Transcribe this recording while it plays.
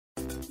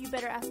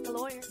better ask a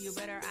lawyer. You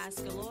better ask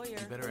a lawyer.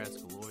 You better ask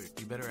a lawyer.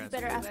 You better ask,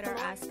 better a ask lawyer.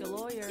 Ask a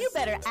lawyer. You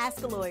better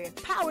ask a lawyer.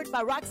 Powered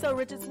by Roxo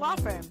Richards Law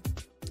Firm.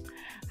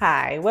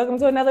 Hi, welcome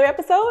to another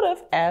episode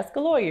of Ask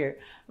a Lawyer.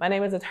 My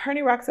name is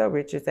Attorney Roxo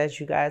Richards, as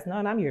you guys know,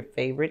 and I'm your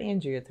favorite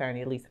injury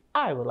attorney. At least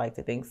I would like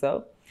to think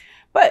so.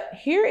 But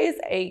here is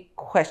a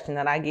question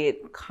that I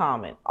get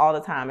common all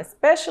the time,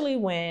 especially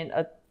when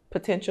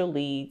potential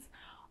leads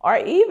or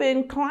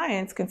even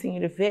clients continue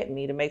to vet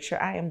me to make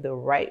sure I am the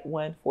right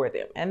one for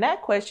them. And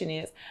that question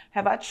is,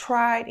 have I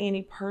tried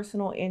any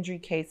personal injury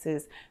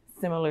cases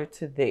similar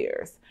to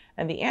theirs?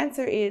 And the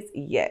answer is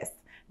yes.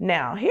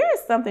 Now, here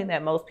is something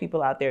that most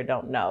people out there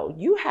don't know.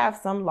 You have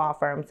some law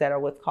firms that are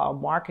what's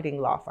called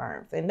marketing law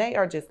firms, and they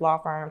are just law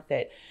firms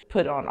that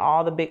put on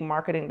all the big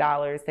marketing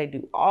dollars. They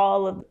do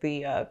all of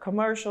the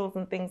commercials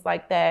and things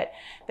like that.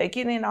 They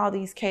get in all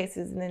these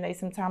cases, and then they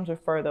sometimes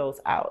refer those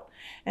out.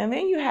 And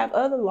then you have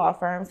other law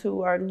firms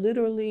who are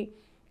literally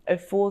a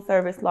full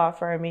service law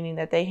firm, meaning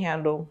that they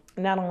handle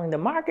not only the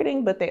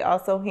marketing, but they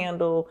also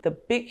handle the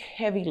big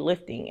heavy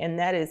lifting. And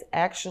that is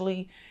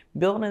actually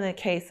building the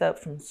case up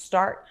from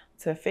start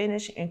to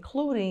finish,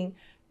 including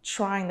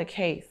trying the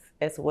case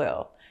as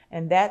well.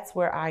 And that's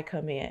where I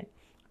come in.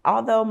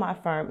 Although my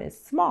firm is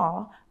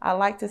small, I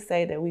like to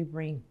say that we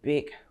bring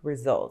big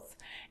results.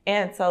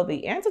 And so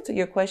the answer to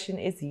your question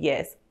is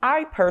yes.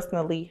 I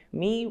personally,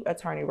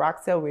 Attorney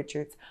Roxo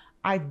Richards,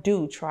 I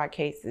do try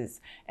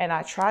cases, and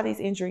I try these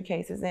injury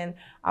cases. And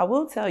I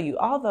will tell you,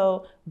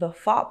 although the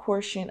fault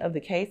portion of the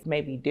case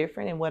may be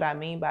different, and what I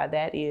mean by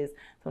that is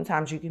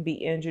sometimes you can be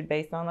injured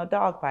based on a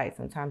dog bite.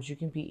 Sometimes you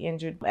can be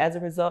injured as a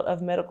result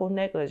of medical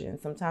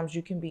negligence. Sometimes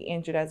you can be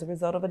injured as a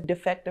result of a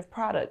defective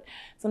product.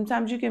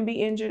 Sometimes you can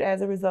be injured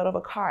as a result of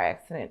a car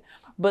accident.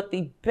 But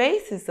the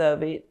basis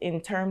of it in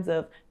terms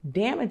of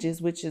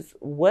damages, which is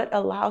what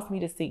allows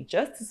me to seek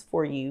justice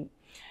for you,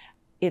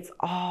 it's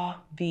all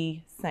the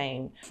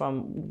same.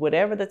 From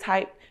whatever the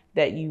type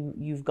that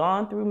you've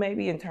gone through,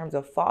 maybe in terms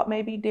of fault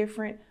may be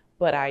different,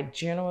 but I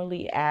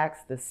generally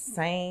ask the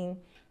same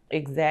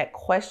exact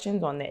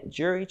questions on that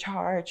jury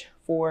charge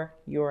for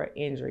your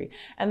injury.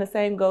 And the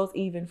same goes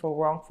even for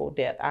wrongful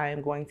death. I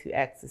am going to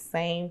ask the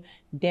same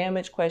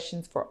damage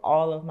questions for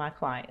all of my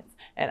clients.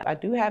 And I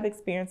do have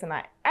experience, and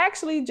I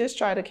actually just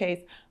tried a case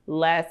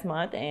last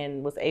month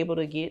and was able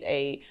to get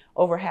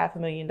over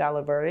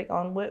 $500,000 verdict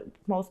on what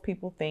most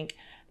people think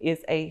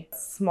is a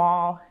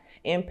small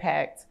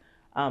impact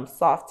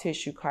soft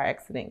tissue car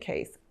accident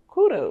case.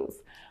 Kudos.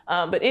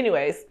 But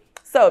anyways,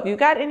 so if you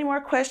got any more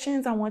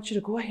questions, I want you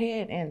to go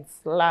ahead and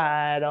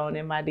slide on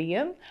in my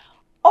DM,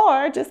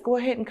 or just go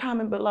ahead and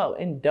comment below.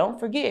 And don't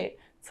forget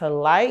to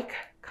like,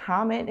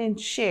 comment, and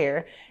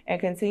share, and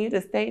continue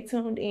to stay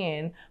tuned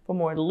in for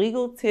more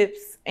legal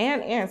tips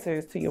and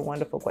answers to your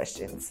wonderful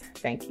questions.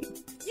 Thank you.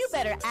 You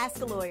better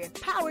ask a lawyer.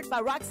 Powered by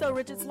Roxo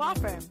Richards Law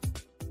Firm.